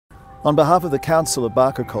On behalf of the Council of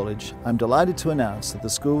Barker College, I'm delighted to announce that the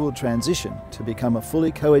school will transition to become a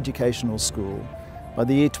fully co-educational school by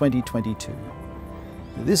the year 2022.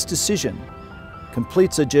 This decision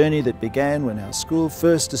completes a journey that began when our school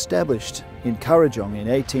first established in Kurrajong in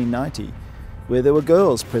 1890, where there were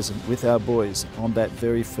girls present with our boys on that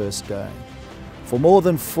very first day. For more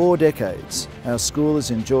than 4 decades, our school has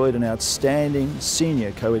enjoyed an outstanding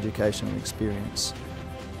senior co-educational experience.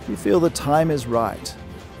 We feel the time is right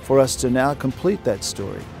for us to now complete that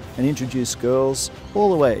story and introduce girls all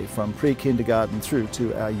the way from pre-kindergarten through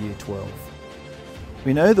to our Year 12.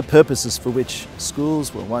 We know the purposes for which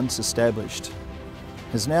schools were once established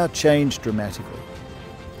has now changed dramatically.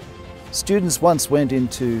 Students once went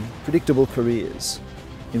into predictable careers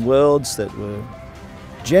in worlds that were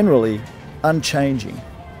generally unchanging,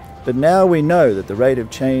 but now we know that the rate of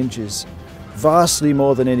change is vastly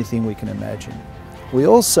more than anything we can imagine. We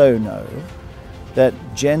also know that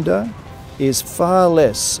gender is far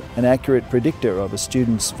less an accurate predictor of a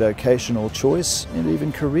student's vocational choice and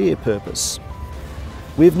even career purpose.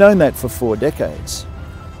 We've known that for 4 decades.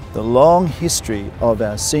 The long history of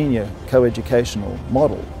our senior coeducational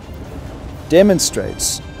model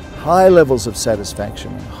demonstrates high levels of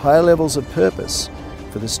satisfaction and high levels of purpose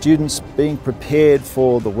for the students being prepared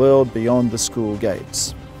for the world beyond the school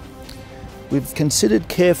gates. We've considered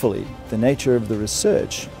carefully the nature of the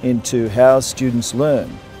research into how students learn,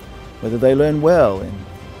 whether they learn well in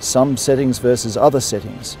some settings versus other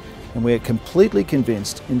settings, and we're completely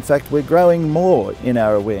convinced, in fact we're growing more in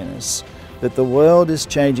our awareness, that the world is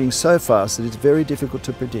changing so fast that it's very difficult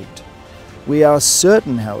to predict. We are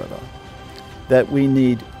certain, however, that we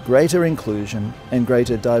need greater inclusion and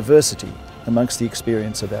greater diversity amongst the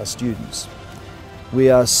experience of our students. We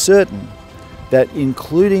are certain that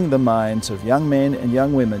including the minds of young men and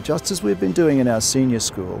young women, just as we've been doing in our senior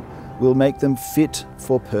school, will make them fit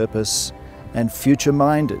for purpose and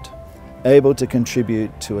future-minded, able to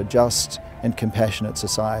contribute to a just and compassionate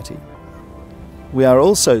society. We are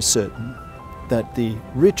also certain that the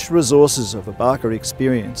rich resources of a Barker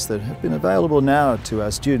experience that have been available now to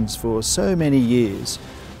our students for so many years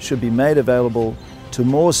should be made available to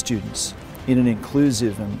more students in an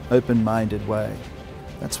inclusive and open-minded way.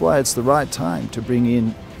 That's why it's the right time to bring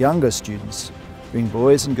in younger students, bring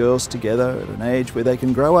boys and girls together at an age where they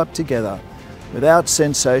can grow up together without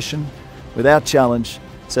sensation, without challenge,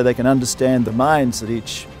 so they can understand the minds that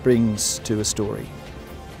each brings to a story.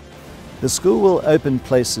 The school will open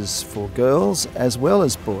places for girls as well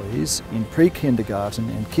as boys in pre-kindergarten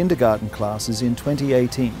and kindergarten classes in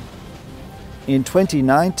 2018. In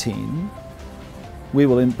 2019, we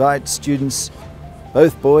will invite students,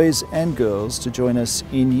 both boys and girls, to join us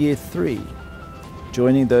in Year 3,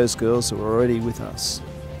 joining those girls who are already with us.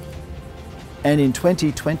 And in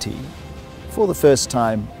 2020, for the first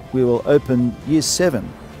time, we will open Year 7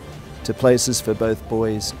 to places for both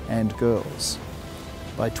boys and girls.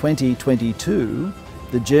 By 2022,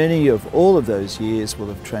 the journey of all of those years will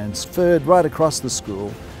have transferred right across the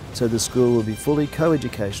school, so the school will be fully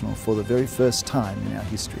co-educational for the very first time in our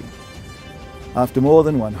history. After more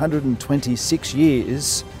than 126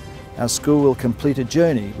 years, our school will complete a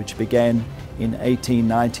journey which began in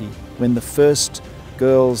 1890, when the first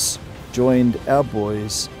girls joined our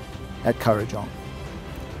boys at Kurrajong.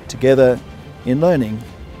 Together in learning,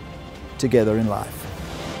 together in life.